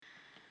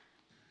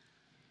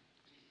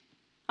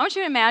I want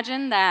you to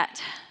imagine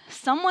that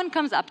someone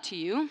comes up to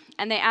you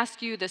and they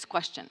ask you this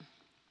question: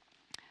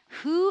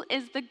 who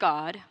is the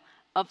God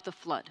of the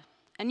flood?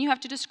 And you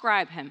have to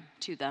describe him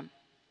to them.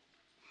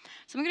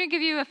 So I'm going to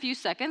give you a few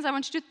seconds. I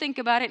want you to think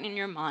about it in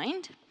your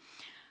mind.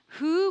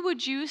 Who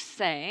would you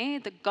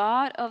say the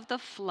God of the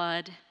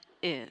flood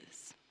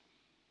is?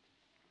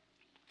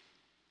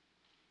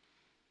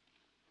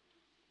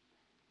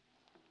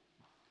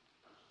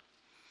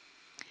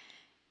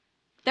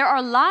 There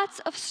are lots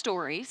of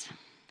stories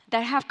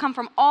that have come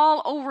from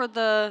all over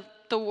the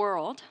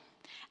world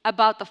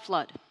about the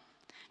flood.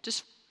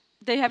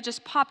 They have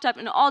just popped up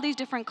in all these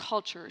different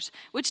cultures,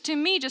 which to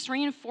me just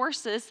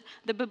reinforces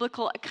the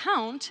biblical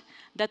account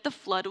that the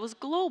flood was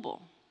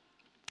global.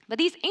 But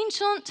these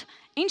ancient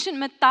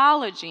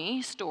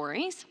mythology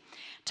stories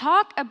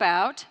talk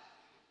about,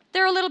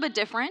 they're a little bit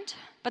different,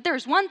 but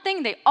there's one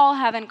thing they all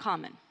have in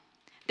common.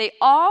 They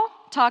all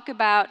talk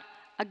about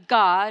a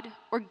god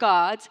or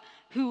gods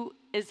who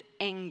is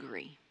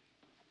angry.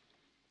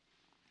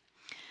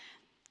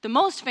 The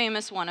most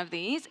famous one of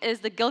these is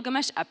the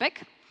Gilgamesh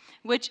epic,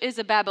 which is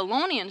a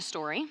Babylonian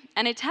story,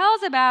 and it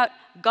tells about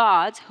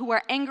gods who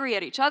are angry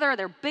at each other.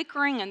 They're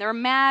bickering and they're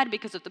mad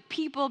because of the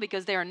people,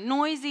 because they are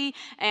noisy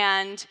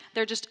and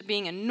they're just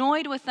being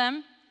annoyed with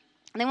them,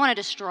 and they want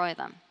to destroy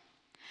them.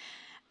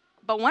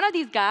 But one of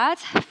these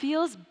gods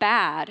feels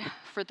bad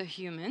for the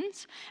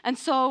humans, and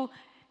so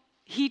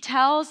he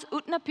tells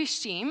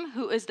Utnapishtim,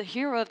 who is the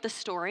hero of the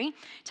story,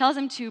 tells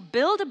him to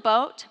build a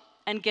boat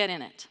and get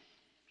in it.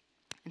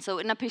 And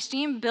so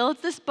Utnapishtim builds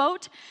this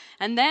boat,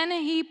 and then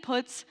he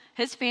puts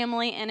his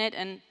family in it,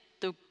 and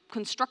the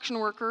construction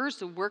workers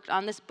who worked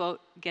on this boat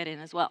get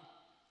in as well.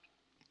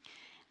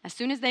 As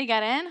soon as they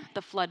get in,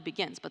 the flood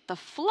begins. But the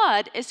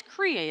flood is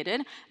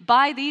created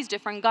by these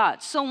different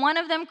gods. So one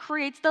of them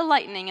creates the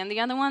lightning, and the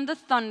other one the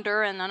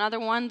thunder, and another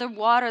one the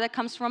water that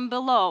comes from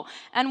below,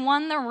 and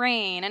one the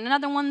rain, and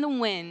another one the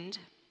wind.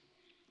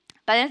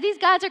 But as these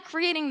gods are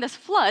creating this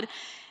flood,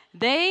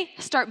 they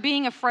start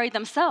being afraid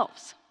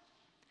themselves.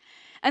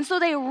 And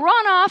so they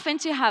run off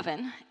into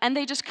heaven, and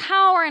they just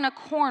cower in a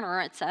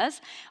corner, it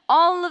says,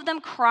 all of them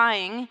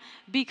crying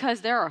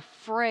because they're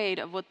afraid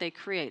of what they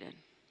created.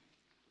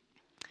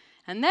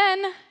 And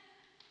then,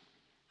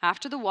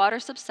 after the water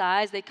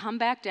subsides, they come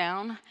back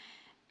down,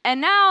 and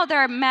now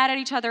they're mad at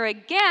each other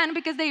again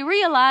because they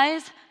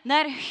realize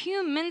that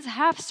humans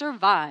have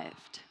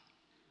survived.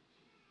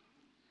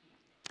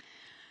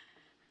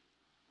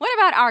 What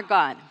about our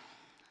God,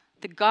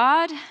 the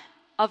God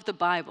of the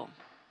Bible?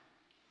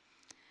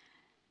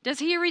 Does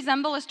he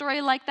resemble a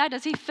story like that?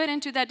 Does he fit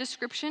into that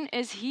description?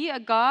 Is he a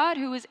God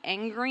who is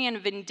angry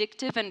and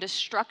vindictive and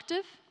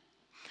destructive?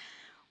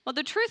 Well,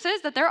 the truth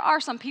is that there are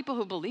some people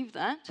who believe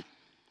that.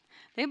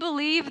 They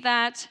believe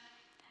that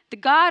the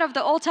God of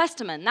the Old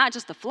Testament, not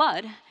just the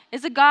flood,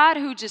 is a God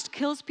who just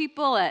kills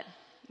people at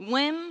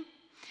whim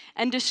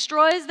and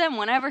destroys them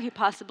whenever he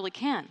possibly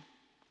can.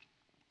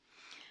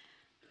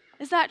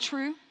 Is that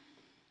true?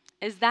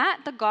 Is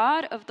that the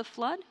God of the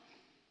flood?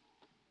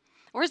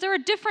 Or is there a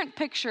different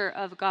picture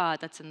of God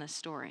that's in this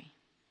story?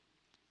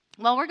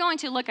 Well, we're going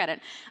to look at it.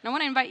 And I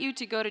want to invite you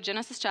to go to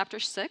Genesis chapter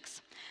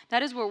 6.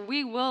 That is where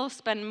we will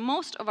spend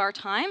most of our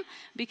time,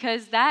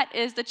 because that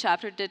is the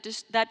chapter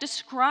that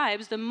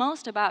describes the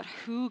most about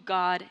who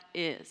God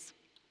is.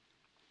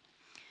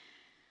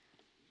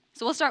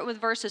 So we'll start with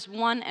verses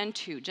 1 and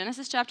 2.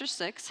 Genesis chapter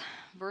 6,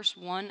 verse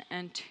 1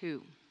 and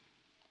 2.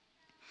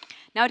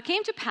 Now it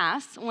came to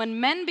pass, when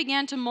men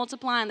began to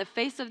multiply on the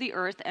face of the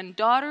earth, and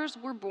daughters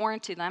were born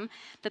to them,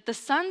 that the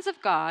sons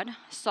of God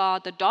saw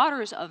the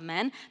daughters of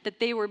men, that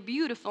they were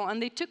beautiful,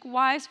 and they took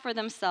wives for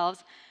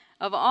themselves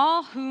of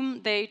all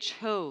whom they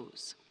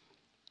chose.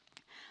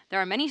 There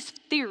are many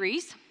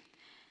theories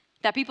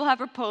that people have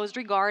proposed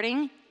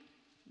regarding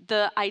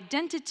the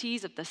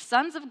identities of the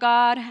sons of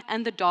God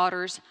and the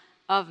daughters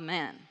of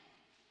men.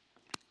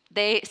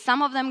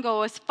 Some of them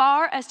go as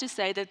far as to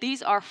say that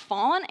these are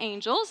fallen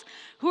angels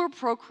who are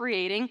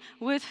procreating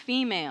with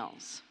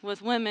females,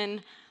 with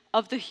women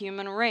of the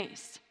human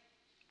race.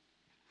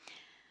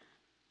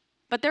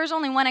 But there's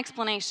only one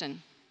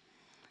explanation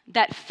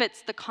that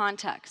fits the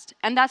context,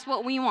 and that's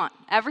what we want.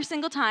 Every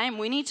single time,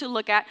 we need to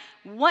look at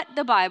what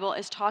the Bible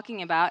is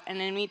talking about, and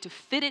then we need to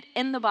fit it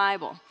in the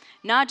Bible,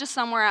 not just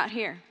somewhere out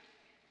here,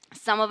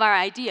 some of our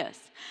ideas.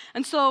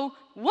 And so,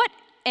 what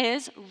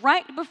is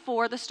right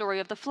before the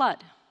story of the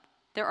flood?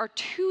 There are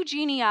two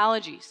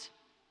genealogies.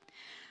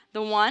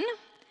 The one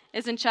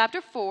is in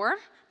chapter 4,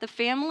 the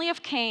family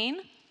of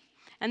Cain,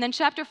 and then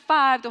chapter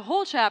 5, the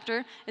whole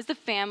chapter, is the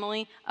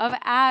family of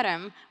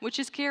Adam, which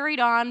is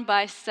carried on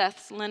by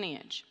Seth's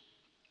lineage.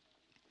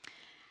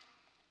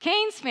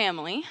 Cain's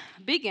family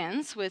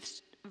begins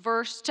with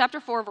chapter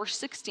 4, verse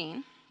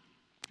 16,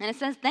 and it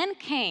says, "Then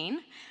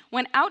Cain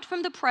went out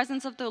from the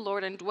presence of the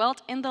Lord and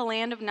dwelt in the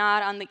land of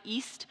Nod on the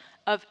east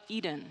of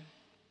Eden."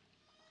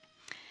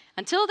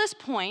 Until this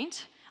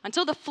point,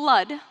 until the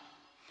flood,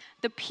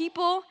 the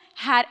people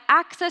had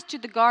access to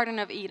the Garden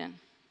of Eden.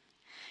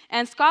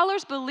 And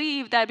scholars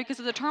believe that because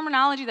of the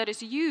terminology that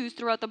is used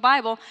throughout the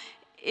Bible,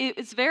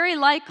 it's very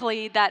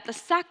likely that the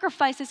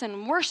sacrifices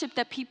and worship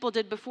that people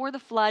did before the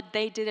flood,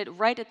 they did it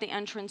right at the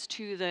entrance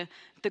to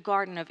the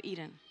Garden of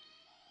Eden.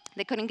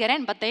 They couldn't get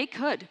in, but they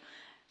could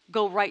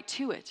go right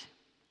to it.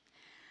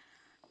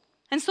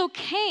 And so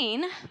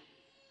Cain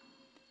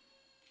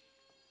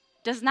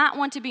does not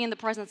want to be in the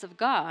presence of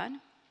God.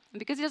 And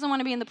because he doesn't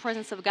want to be in the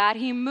presence of God,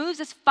 he moves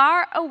as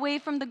far away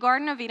from the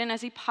Garden of Eden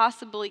as he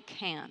possibly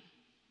can.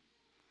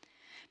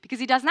 Because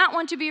he does not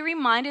want to be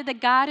reminded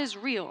that God is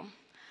real.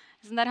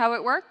 Isn't that how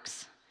it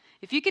works?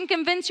 If you can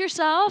convince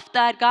yourself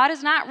that God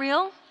is not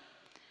real,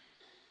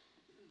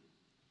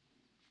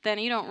 then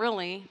you don't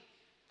really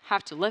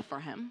have to live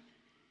for him.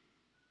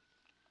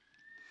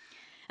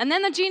 And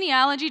then the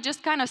genealogy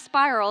just kind of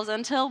spirals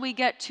until we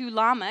get to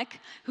Lamech,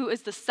 who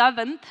is the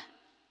seventh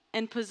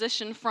in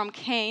position from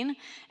Cain.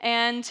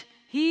 And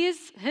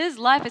his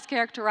life is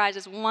characterized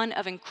as one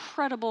of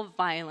incredible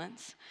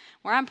violence,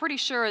 where I'm pretty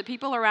sure the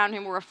people around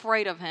him were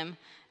afraid of him,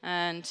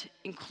 and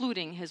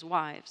including his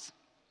wives.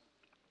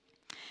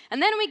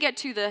 And then we get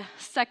to the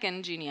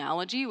second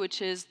genealogy,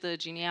 which is the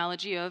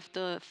genealogy of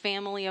the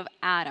family of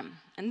Adam.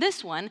 And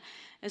this one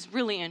is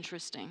really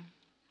interesting.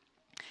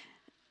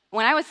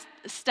 When I was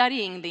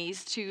studying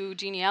these two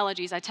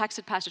genealogies, I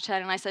texted Pastor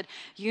Ted and I said,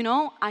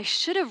 I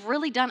should have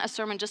really done a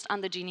sermon just on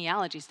the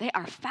genealogies. They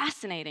are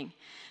fascinating.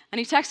 And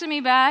he texted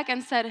me back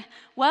and said,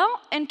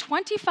 well, in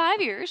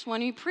 25 years,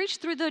 when you preach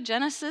through the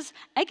Genesis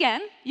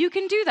again, you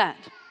can do that.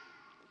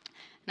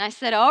 And I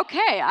said,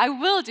 okay, I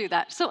will do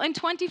that. So in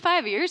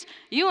 25 years,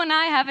 you and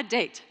I have a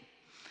date,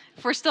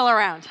 if we're still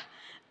around.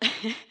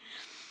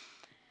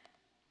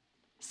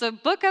 So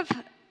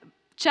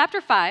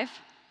chapter 5,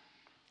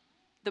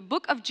 the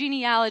book of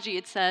genealogy,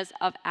 it says,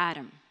 of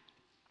Adam.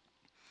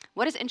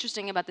 What is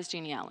interesting about this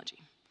genealogy?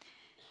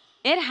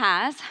 It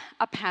has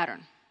a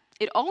pattern.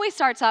 It always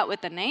starts out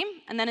with the name,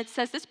 and then it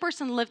says this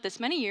person lived this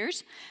many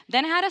years,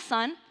 then had a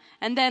son,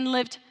 and then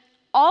lived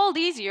all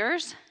these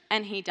years,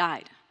 and he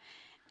died.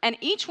 And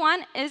each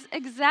one is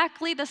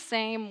exactly the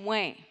same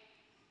way,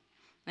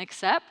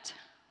 except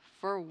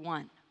for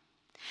one.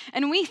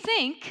 And we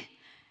think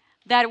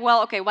that,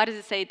 why does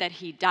it say that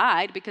he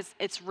died? Because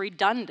it's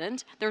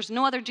redundant. There's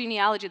no other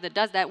genealogy that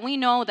does that. We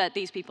know that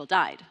these people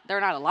died.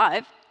 They're not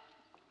alive.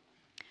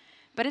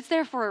 But it's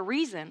there for a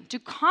reason, to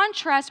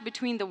contrast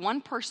between the one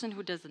person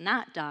who does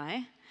not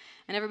die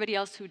and everybody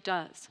else who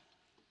does.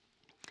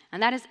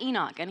 And that is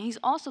Enoch, and he's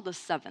also the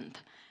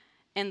seventh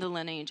in the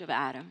lineage of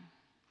Adam.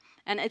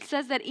 And it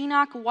says that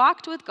Enoch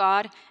walked with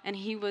God, and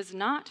he was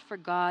not, for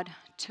God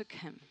took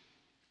him.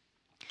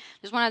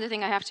 There's one other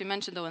thing I have to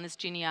mention, though, in this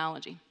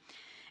genealogy,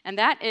 and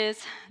that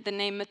is the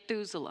name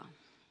Methuselah.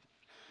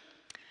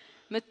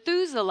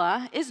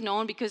 Methuselah is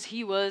known because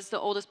he was the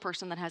oldest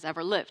person that has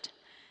ever lived.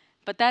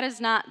 But that is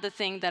not the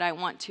thing that I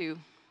want to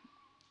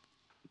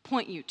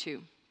point you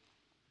to.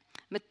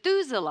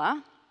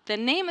 Methuselah, the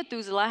name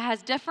Methuselah,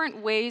 has different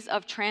ways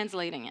of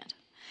translating it.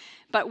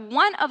 But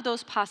one of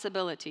those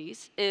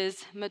possibilities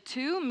is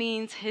Metu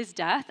means his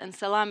death, and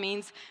Selah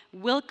means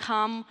will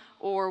come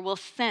or will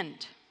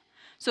send.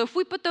 So if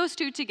we put those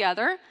two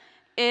together,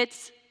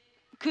 it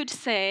could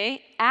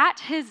say, at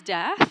his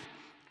death,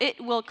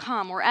 it will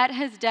come, or at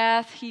his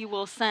death, he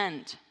will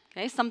send.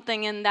 Okay,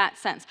 something in that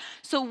sense.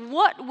 So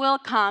what will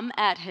come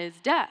at his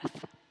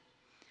death?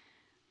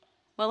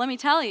 Well, let me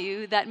tell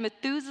you that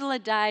Methuselah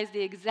dies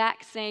the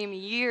exact same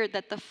year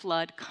that the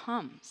flood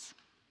comes.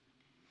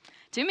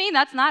 To me,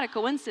 that's not a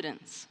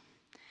coincidence.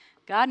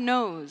 God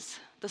knows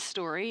the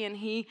story, and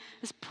he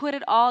has put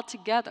it all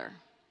together.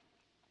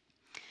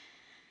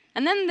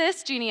 And then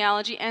this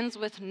genealogy ends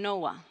with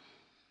Noah.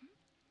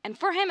 And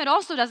for him, it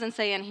also doesn't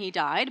say, and he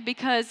died,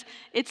 because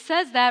it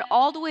says that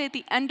all the way at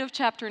the end of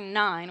chapter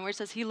 9, where it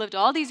says he lived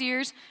all these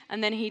years,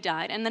 and then he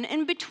died. And then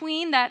in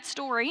between that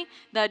story,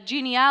 that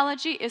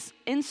genealogy is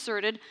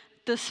inserted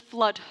this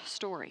flood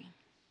story.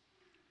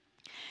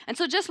 And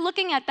so just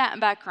looking at that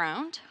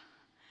background,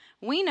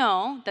 we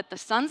know that the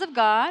sons of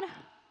God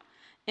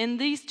in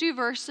these two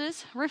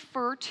verses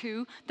refer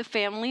to the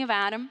family of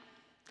Adam,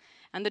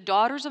 and the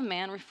daughters of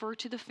man refer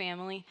to the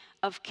family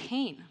of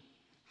Cain.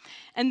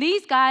 And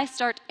these guys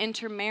start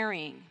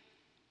intermarrying.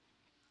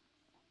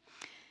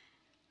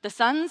 The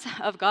sons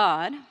of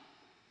God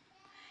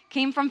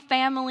came from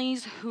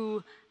families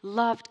who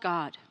loved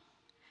God.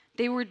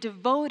 They were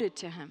devoted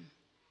to him.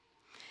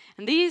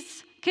 And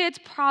these kids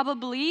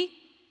probably,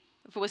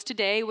 if it was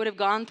today, would have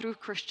gone through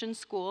Christian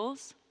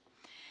schools.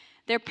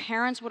 Their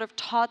parents would have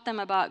taught them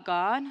about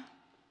God.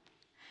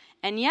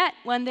 And yet,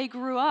 when they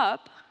grew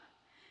up,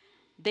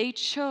 they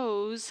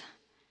chose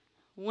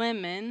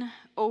women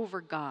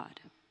over God.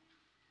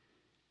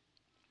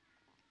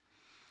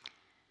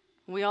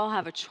 We all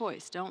have a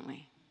choice, don't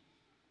we?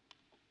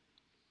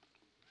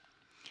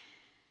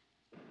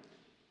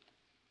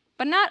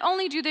 But not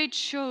only do they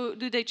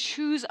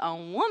choose a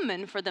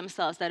woman for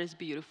themselves that is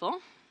beautiful,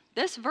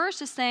 this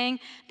verse is saying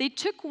they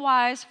took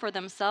wives for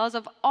themselves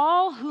of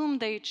all whom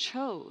they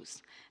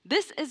chose.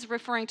 This is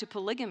referring to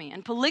polygamy,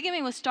 and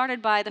polygamy was started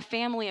by the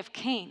family of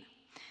Cain.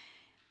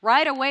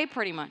 Right away,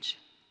 pretty much.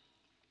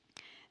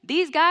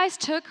 These guys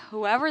took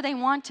whoever they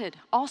wanted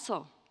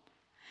also.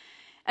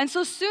 And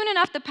so soon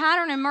enough, the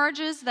pattern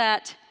emerges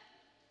that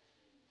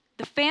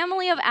the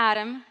family of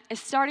Adam is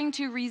starting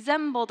to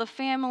resemble the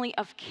family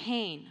of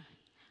Cain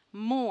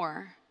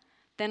more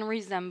than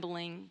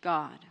resembling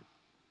God.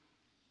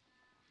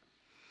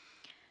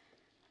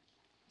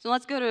 So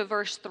let's go to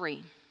verse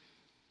 3.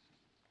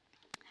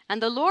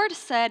 And the Lord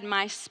said,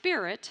 my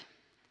spirit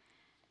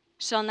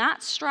shall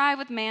not strive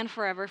with man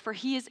forever, for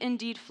he is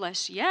indeed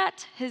flesh,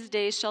 yet his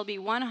days shall be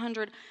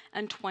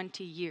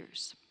 120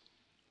 years.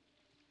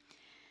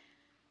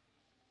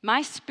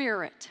 My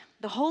spirit,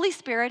 the Holy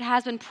Spirit,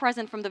 has been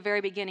present from the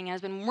very beginning,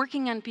 has been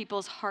working on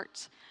people's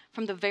hearts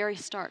from the very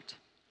start.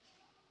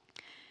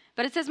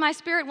 But it says, my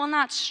spirit will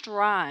not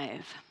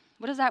strive.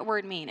 What does that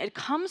word mean? It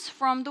comes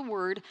from the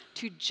word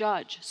to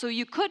judge. So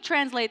you could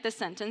translate this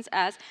sentence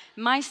as,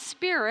 my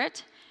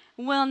spirit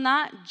will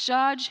not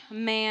judge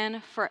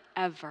man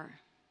forever.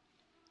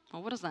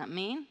 Well, what does that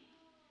mean?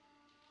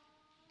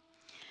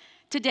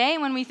 Today,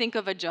 when we think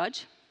of a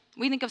judge,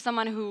 we think of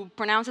someone who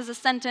pronounces a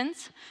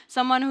sentence,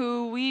 someone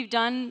who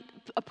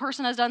a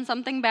person has done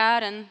something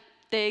bad and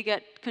they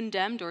get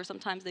condemned, or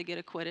sometimes they get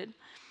acquitted.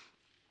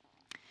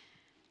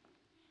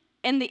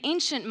 In the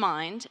ancient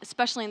mind,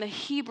 especially in the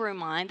Hebrew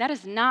mind, that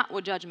is not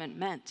what judgment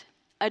meant.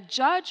 A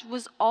judge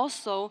was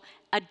also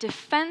a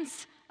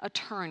defense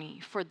attorney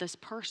for this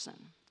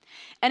person.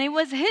 And it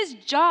was his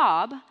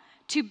job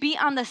to be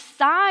on the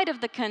side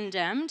of the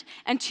condemned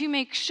and to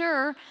make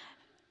sure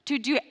to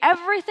do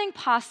everything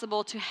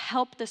possible to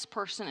help this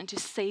person and to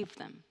save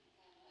them.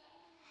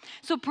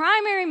 So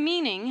primary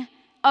meaning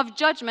of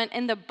judgment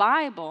in the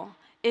Bible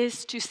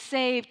is to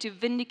save, to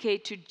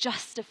vindicate, to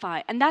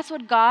justify. And that's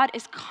what God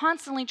is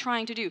constantly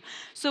trying to do.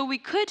 So we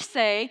could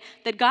say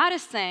that God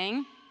is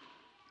saying,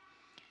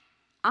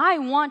 I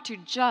want to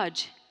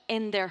judge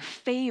in their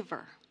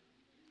favor.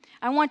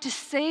 I want to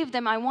save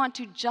them. I want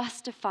to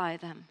justify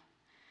them.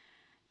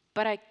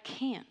 But I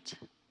can't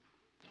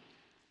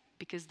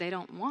because they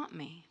don't want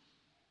me.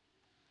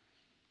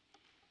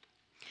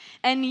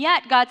 And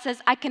yet God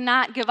says, I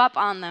cannot give up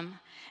on them.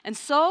 And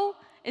so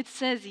it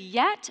says,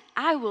 yet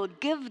I will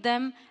give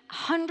them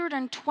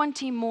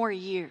 120 more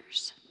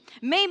years.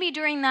 Maybe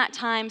during that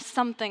time,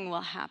 something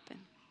will happen.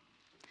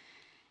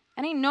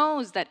 And he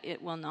knows that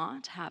it will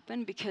not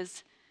happen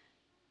because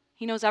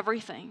he knows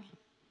everything.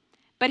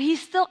 But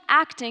he's still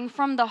acting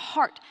from the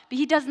heart. But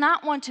he does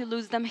not want to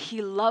lose them.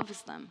 He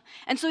loves them.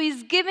 And so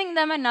he's giving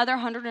them another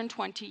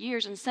 120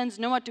 years and sends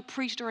Noah to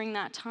preach during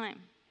that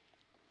time.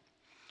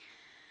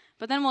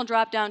 But then we'll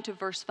drop down to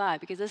verse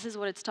 5, because this is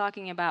what it's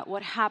talking about,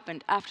 what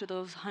happened after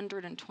those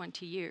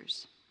 120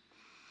 years.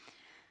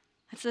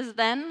 It says,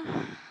 then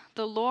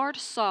the Lord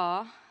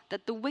saw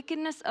that the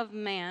wickedness of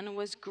man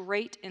was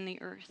great in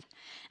the earth,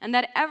 and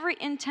that every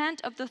intent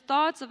of the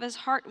thoughts of his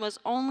heart was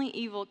only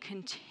evil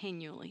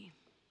continually.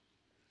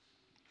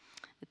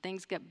 Did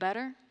things get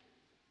better?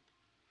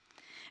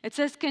 It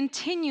says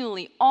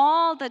continually,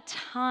 all the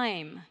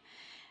time.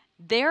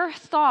 Their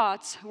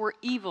thoughts were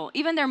evil.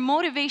 Even their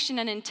motivation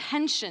and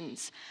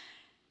intentions,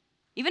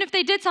 even if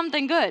they did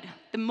something good,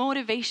 the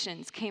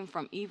motivations came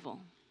from evil.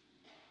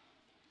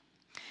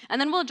 And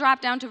then we'll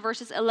drop down to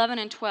verses 11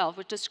 and 12,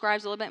 which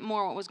describes a little bit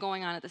more what was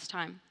going on at this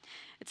time.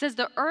 It says,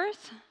 the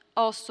earth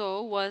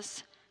also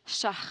was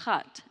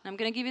shachat. And I'm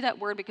going to give you that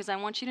word because I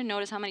want you to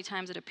notice how many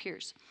times it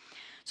appears.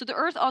 So the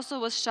earth also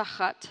was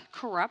shachat,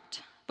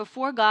 corrupt,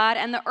 before God,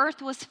 and the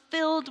earth was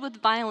filled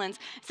with violence.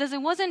 It says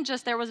it wasn't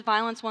just there was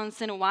violence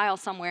once in a while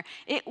somewhere.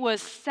 It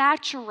was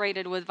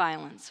saturated with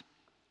violence.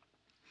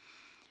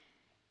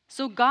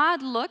 So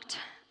God looked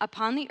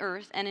upon the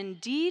earth, and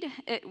indeed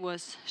it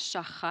was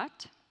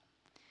shachat.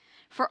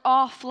 For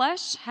all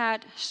flesh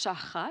had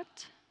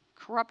shachat,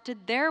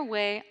 corrupted their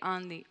way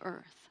on the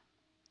earth.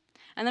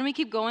 And then we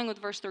keep going with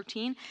verse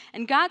 13.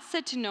 And God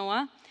said to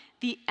Noah,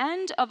 the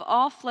end of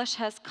all flesh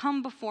has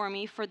come before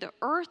me, for the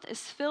earth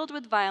is filled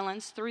with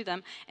violence through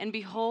them. And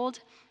behold,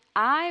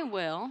 I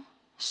will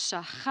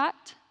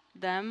shachat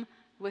them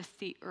with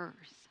the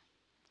earth.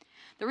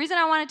 The reason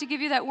I wanted to give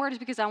you that word is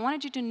because I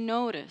wanted you to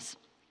notice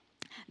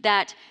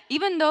that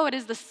even though it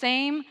is the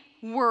same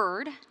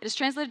word, it is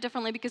translated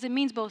differently because it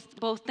means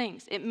both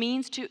things. It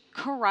means to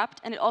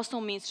corrupt, and it also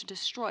means to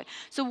destroy.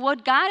 So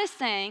what God is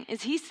saying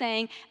is he's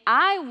saying,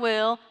 I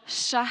will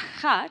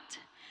shachat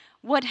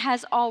what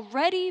has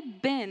already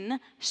been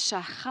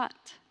shachat.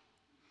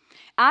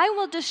 I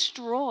will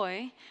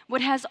destroy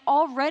what has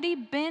already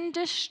been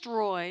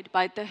destroyed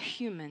by the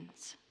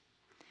humans.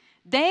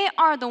 They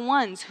are the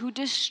ones who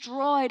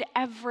destroyed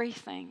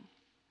everything.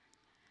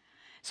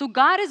 So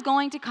God is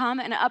going to come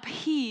and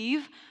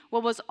upheave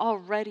what was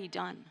already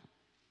done.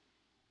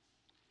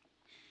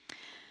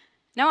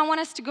 Now I want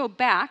us to go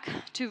back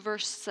to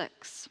verse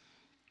 6,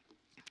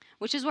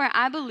 which is where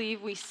I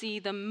believe we see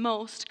the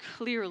most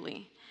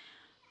clearly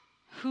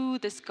who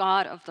this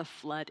God of the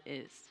flood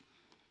is.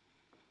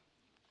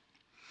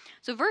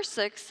 So verse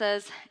 6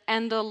 says,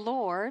 and the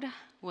Lord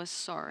was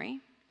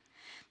sorry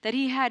that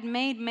he had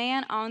made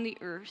man on the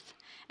earth,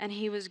 and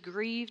he was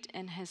grieved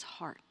in his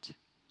heart.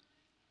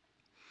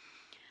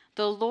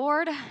 the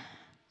Lord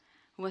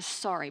was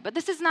sorry. But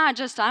this is not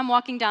just I'm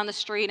walking down the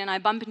street and I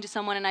bump into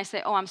someone and I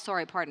say, oh, I'm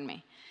sorry, pardon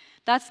me.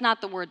 That's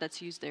not the word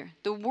that's used there.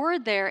 The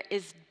word there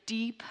is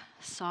deep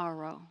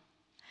sorrow.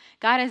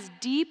 God has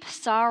deep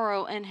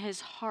sorrow in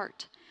his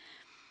heart.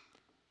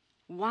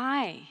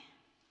 Why?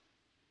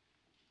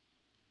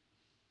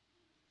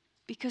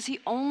 Because he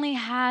only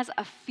has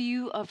a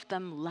few of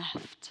them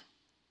left.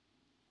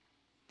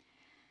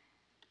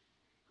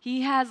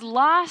 He has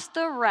lost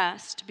the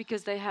rest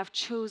because they have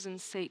chosen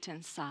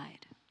Satan's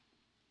side.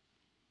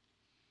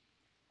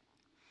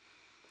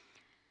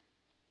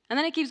 And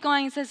then it keeps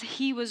going and says,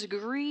 he was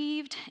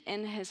grieved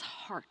in his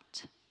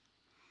heart.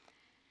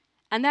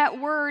 And that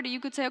word,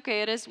 you could say,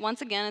 okay, it is,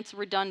 once again, it's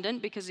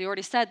redundant because he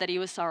already said that he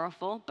was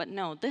sorrowful. But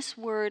no, this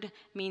word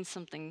means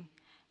something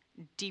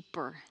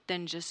deeper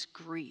than just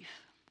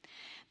grief.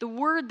 The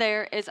word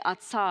there is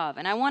atzav,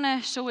 and I want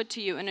to show it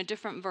to you in a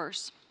different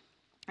verse.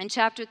 In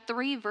chapter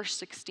 3, verse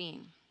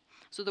 16.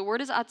 So the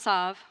word is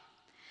atzav,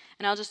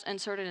 and I'll just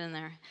insert it in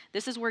there.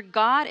 This is where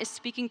God is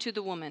speaking to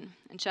the woman.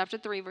 In chapter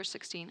 3, verse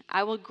 16.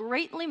 I will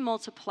greatly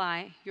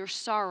multiply your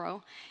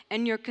sorrow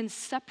and your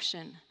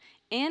conception.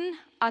 In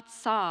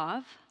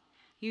atzav,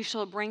 you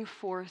shall bring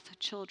forth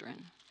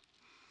children.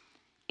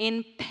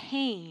 In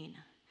pain.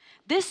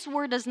 This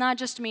word does not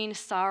just mean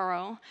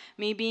sorrow,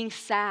 me being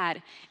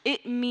sad.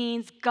 It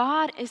means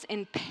God is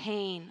in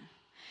pain.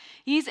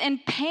 He's in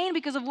pain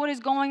because of what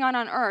is going on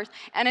earth,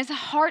 and his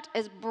heart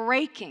is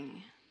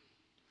breaking.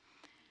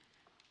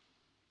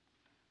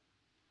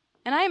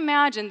 And I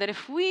imagine that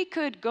if we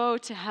could go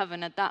to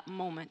heaven at that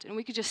moment and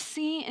we could just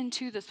see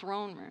into the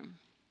throne room,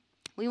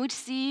 we would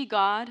see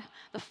God,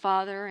 the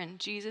Father, and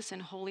Jesus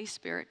and Holy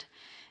Spirit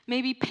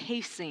maybe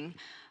pacing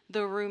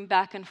the room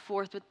back and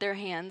forth with their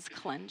hands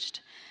clenched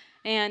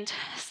and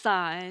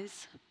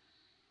sighs.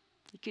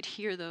 You could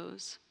hear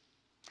those.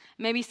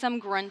 Maybe some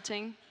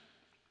grunting.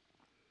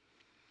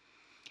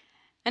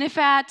 And if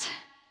at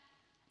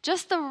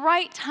just the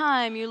right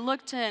time you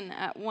looked in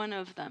at one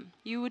of them,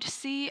 you would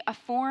see a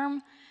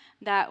form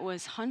that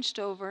was hunched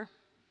over,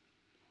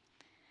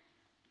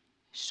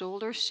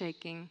 shoulders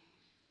shaking,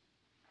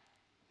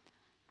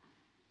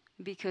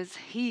 because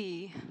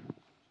he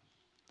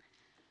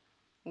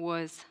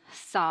was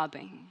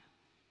sobbing.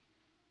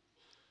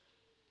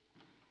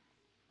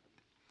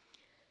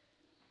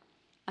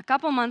 A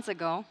couple months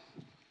ago,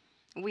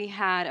 we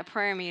had a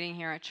prayer meeting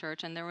here at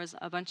church, and there was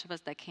a bunch of us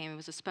that came. It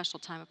was a special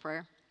time of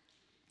prayer.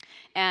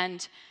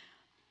 And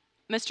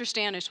Mr.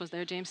 Standish was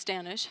there, James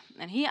Standish,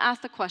 and he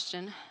asked the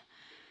question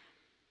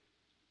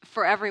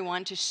for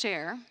everyone to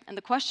share. And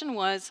the question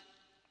was,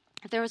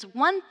 if there was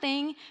one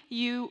thing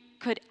you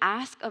could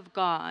ask of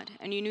God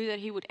and you knew that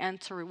he would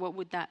answer it, what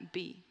would that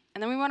be?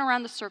 And then we went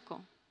around the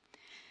circle.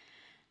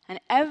 And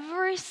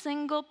every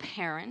single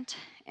parent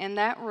in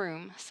that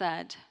room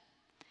said,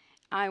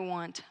 I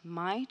want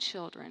my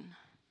children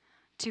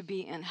to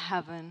be in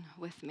heaven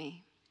with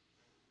me.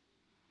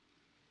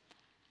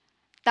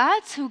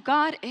 That's who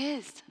God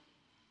is.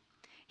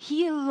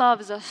 He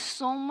loves us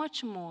so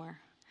much more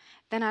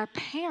than our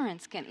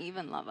parents can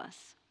even love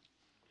us.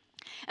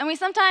 And we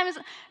sometimes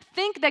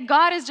think that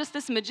God is just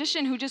this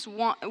magician who just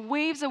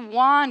waves a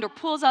wand or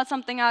pulls out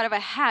something out of a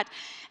hat,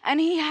 and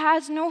he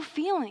has no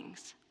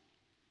feelings.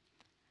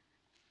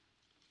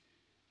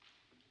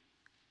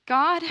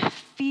 God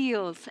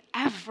feels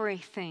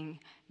everything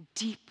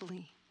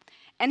deeply,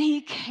 and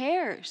he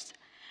cares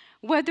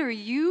whether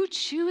you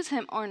choose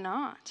him or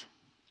not.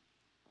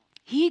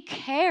 He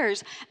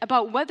cares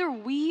about whether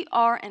we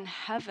are in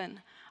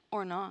heaven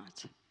or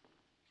not.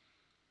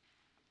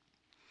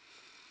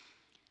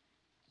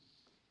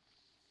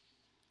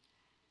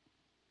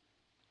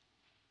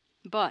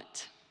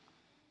 But,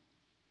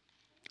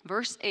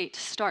 verse 8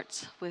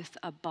 starts with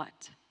a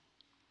but.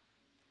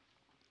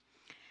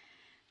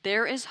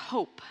 There is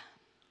hope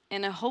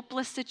in a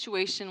hopeless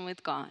situation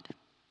with God.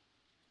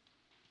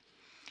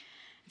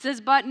 It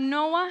says, but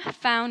Noah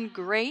found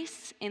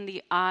grace in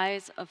the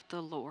eyes of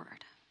the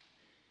Lord.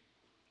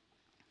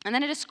 And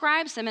then it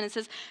describes him and it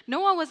says,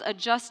 Noah was a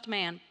just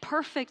man,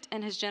 perfect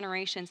in his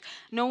generations.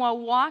 Noah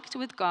walked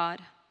with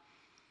God.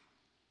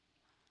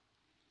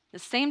 The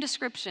same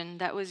description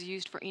that was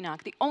used for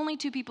Enoch. The only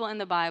two people in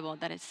the Bible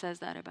that it says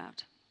that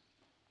about.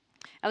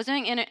 I was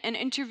doing an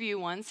interview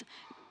once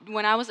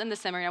when I was in the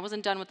seminary. I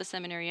wasn't done with the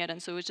seminary yet,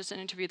 and so it was just an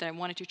interview that I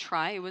wanted to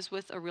try. It was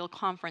with a real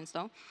conference,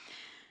 though.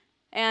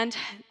 And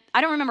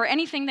I don't remember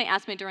anything they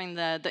asked me during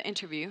the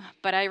interview,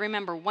 but I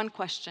remember one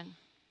question.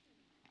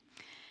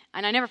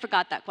 And I never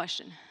forgot that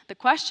question. The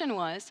question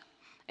was,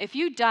 if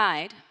you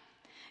died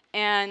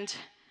and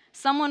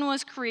someone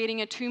was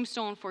creating a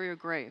tombstone for your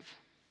grave,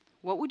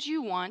 what would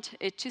you want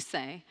it to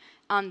say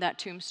on that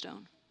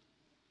tombstone?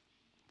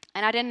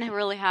 And I didn't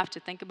really have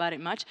to think about it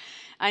much.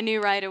 I knew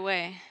right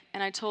away.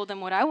 And I told them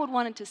what I would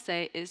want it to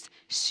say is,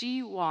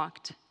 she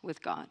walked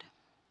with God.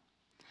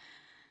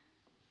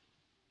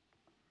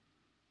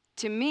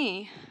 To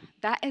me,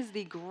 that is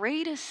the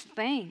greatest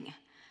thing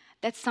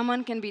that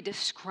someone can be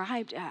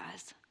described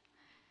as.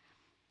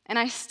 And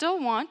I still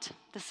want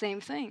the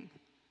same thing.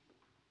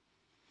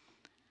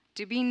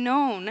 to be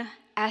known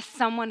as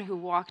someone who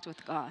walked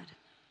with God.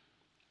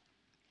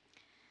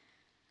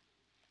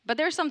 But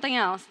there's something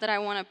else that I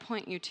want to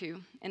point you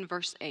to in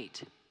verse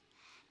 8.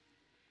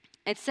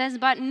 It says,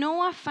 "But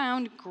Noah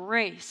found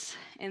grace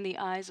in the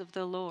eyes of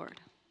the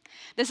Lord."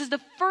 This is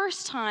the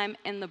first time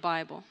in the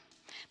Bible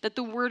that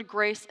the word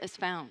grace is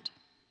found.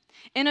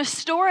 In a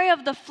story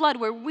of the flood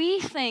where we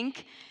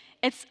think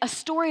it's a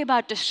story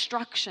about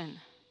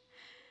destruction.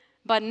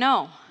 But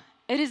no,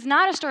 it is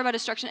not a story about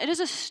destruction. It is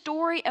a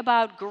story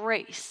about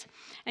grace.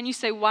 And you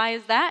say, why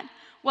is that?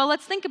 Well,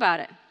 let's think about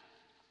it.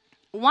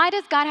 Why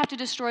does God have to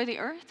destroy the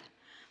earth?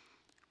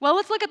 Well,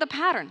 let's look at the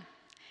pattern.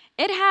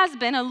 It has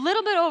been a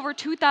little bit over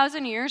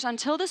 2,000 years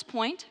until this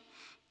point,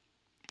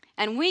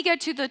 and we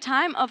get to the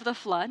time of the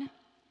flood,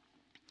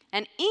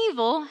 and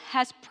evil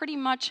has pretty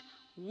much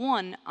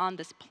won on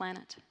this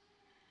planet.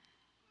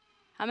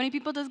 How many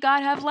people does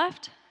God have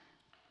left?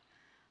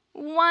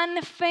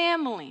 One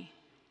family.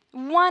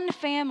 One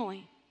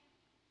family.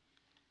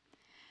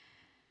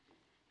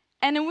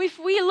 And if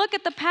we look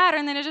at the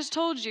pattern that I just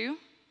told you,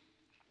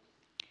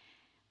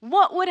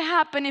 what would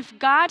happen if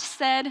God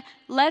said,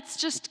 let's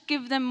just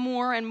give them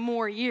more and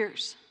more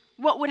years?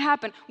 What would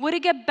happen? Would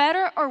it get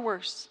better or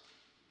worse?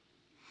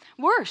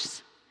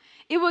 Worse.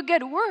 It would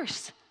get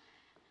worse.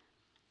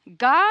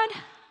 God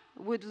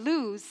would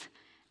lose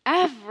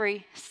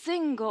every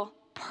single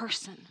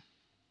person.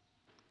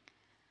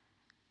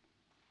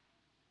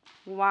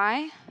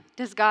 Why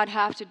does God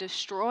have to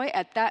destroy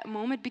at that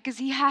moment? Because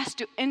he has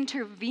to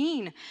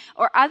intervene,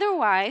 or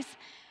otherwise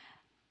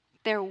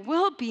there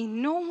will be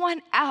no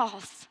one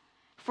else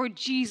for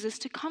Jesus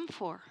to come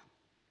for.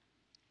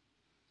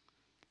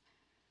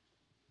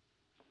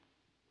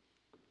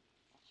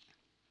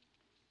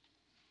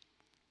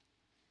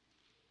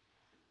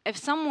 If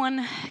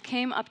someone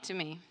came up to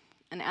me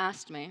and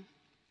asked me,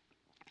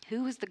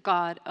 who is the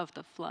God of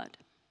the flood?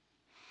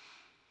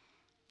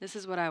 This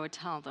is what I would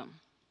tell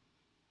them.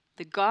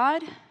 The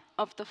God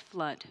of the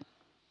flood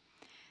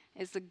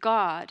is the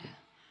God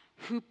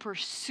who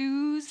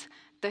pursues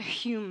the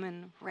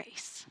human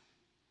race.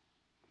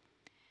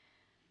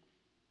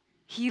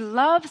 He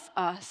loves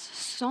us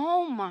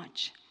so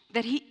much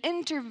that he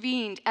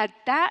intervened at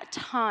that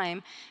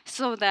time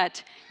so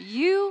that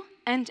you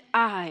and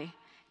I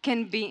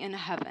can be in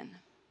heaven.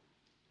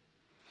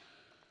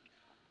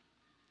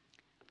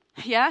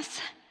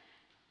 Yes,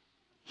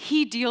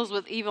 he deals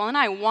with evil, and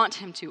I want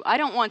him to. I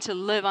don't want to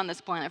live on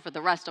this planet for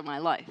the rest of my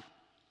life.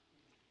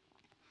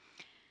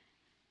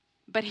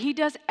 But he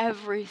does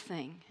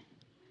everything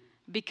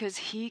because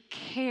he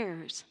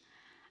cares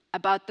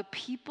about the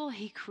people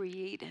he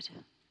created.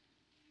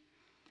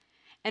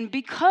 And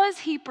because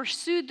he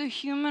pursued the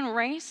human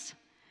race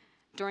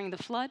during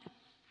the flood,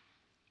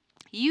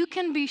 you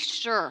can be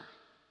sure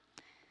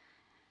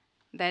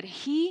that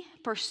he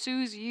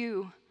pursues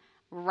you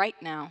right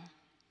now.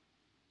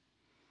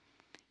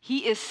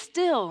 He is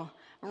still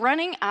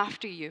running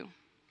after you.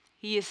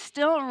 He is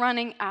still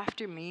running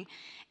after me,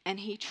 and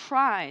he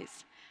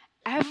tries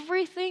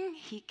everything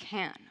he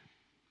can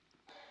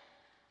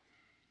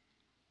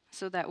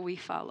so that we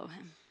follow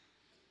him.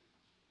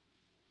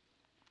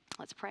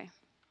 Let's pray.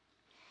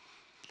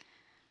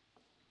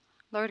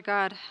 Lord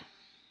God,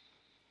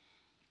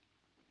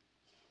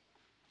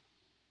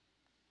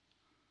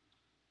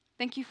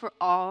 thank you for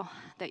all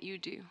that you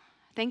do.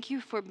 Thank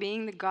you for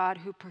being the God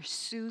who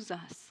pursues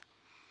us.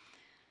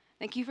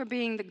 Thank you for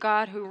being the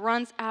God who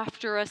runs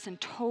after us and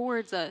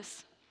towards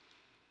us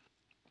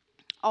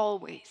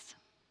always.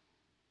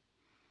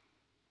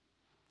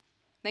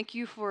 Thank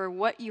you for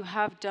what you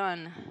have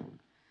done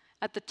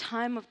at the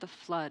time of the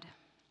flood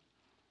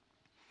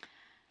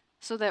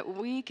so that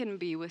we can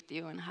be with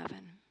you in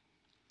heaven.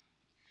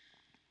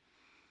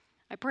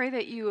 I pray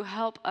that you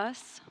help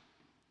us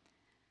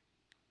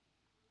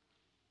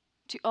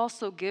to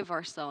also give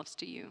ourselves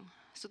to you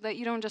so that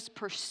you don't just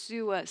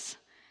pursue us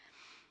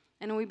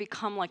and we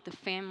become like the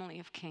family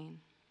of Cain.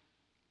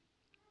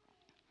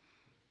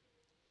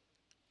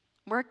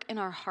 Work in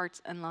our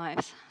hearts and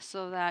lives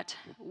so that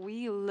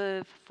we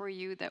live for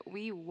you, that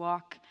we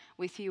walk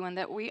with you, and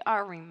that we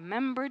are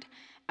remembered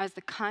as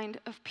the kind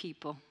of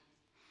people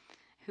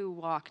who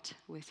walked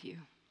with you.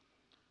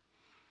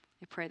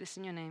 I pray this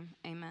in your name.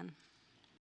 Amen.